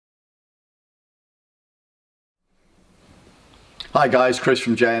Hi guys, Chris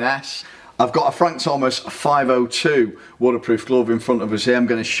from J&S. I've got a Frank Thomas 502 waterproof glove in front of us here. I'm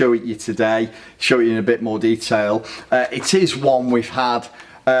going to show it you today, show it you in a bit more detail. It is one we've had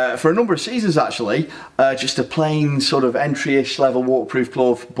for a number of seasons actually, just a plain sort of entry-ish level waterproof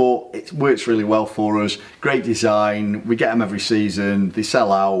glove, but it works really well for us. Great design, we get them every season, they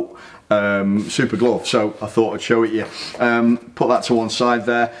sell out. Super glove, so I thought I'd show it you. Put that to one side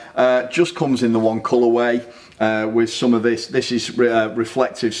there. Just comes in the one colourway. With some of this is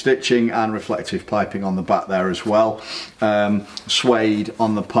reflective stitching and reflective piping on the back there as well. Suede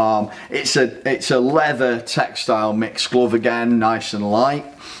on the palm. It's a leather textile mixed glove again, nice and light.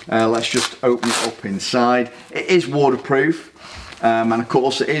 Let's just open it up inside. It is waterproof, and of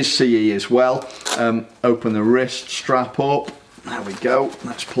course it is CE as well. Open the wrist strap up. There we go.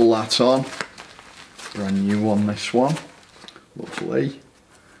 Let's pull that on. Brand new on this one. Lovely.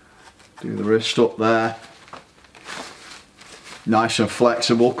 Do the wrist up there. Nice and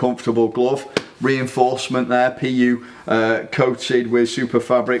flexible, comfortable glove. Reinforcement there, PU coated with super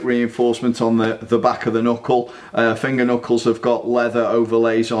fabric reinforcement on the back of the knuckle. Finger knuckles have got leather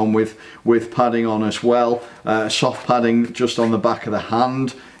overlays on with padding on as well. Soft padding just on the back of the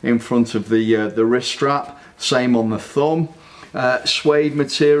hand in front of the wrist strap. Same on the thumb. Suede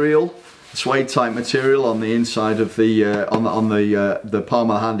material. Suede type material on the inside of the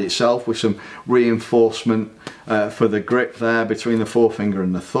palm of the hand itself, with some reinforcement for the grip there between the forefinger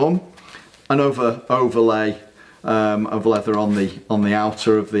and the thumb. An overlay of leather on the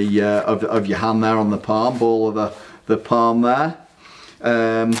outer of your hand there, on the palm, ball of the palm there.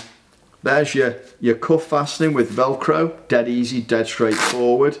 There's your cuff fastening with Velcro, dead easy, dead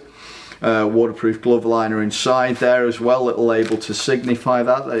straightforward. Waterproof glove liner inside there as well, little label to signify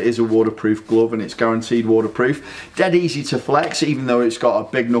that it is a waterproof glove and it's guaranteed waterproof. Dead easy to flex, even though it's got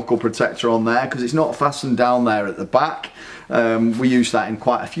a big knuckle protector on there, because it's not fastened down there at the back. We use that in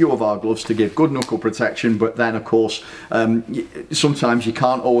quite a few of our gloves to give good knuckle protection, but then of course sometimes you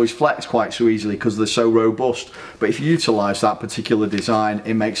can't always flex quite so easily because they're so robust. But if you utilise that particular design,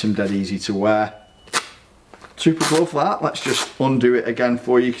 it makes them dead easy to wear. Super glove that. Let's just undo it again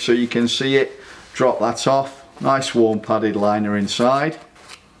for you so you can see it. Drop that off. Nice warm padded liner inside.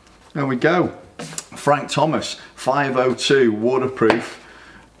 There we go. Frank Thomas 502 waterproof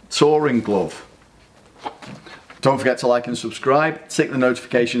touring glove. Don't forget to like and subscribe, tick the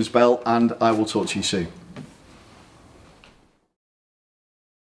notifications bell, and I will talk to you soon.